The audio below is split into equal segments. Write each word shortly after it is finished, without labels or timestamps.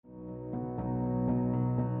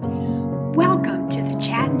Welcome to the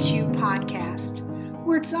Chat and Chew podcast,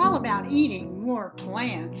 where it's all about eating more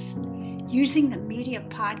plants. Using the media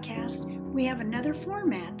podcast, we have another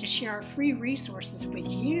format to share our free resources with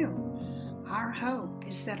you. Our hope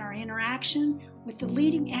is that our interaction with the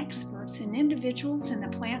leading experts and individuals in the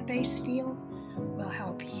plant-based field will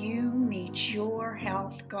help you meet your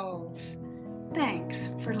health goals. Thanks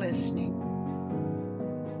for listening.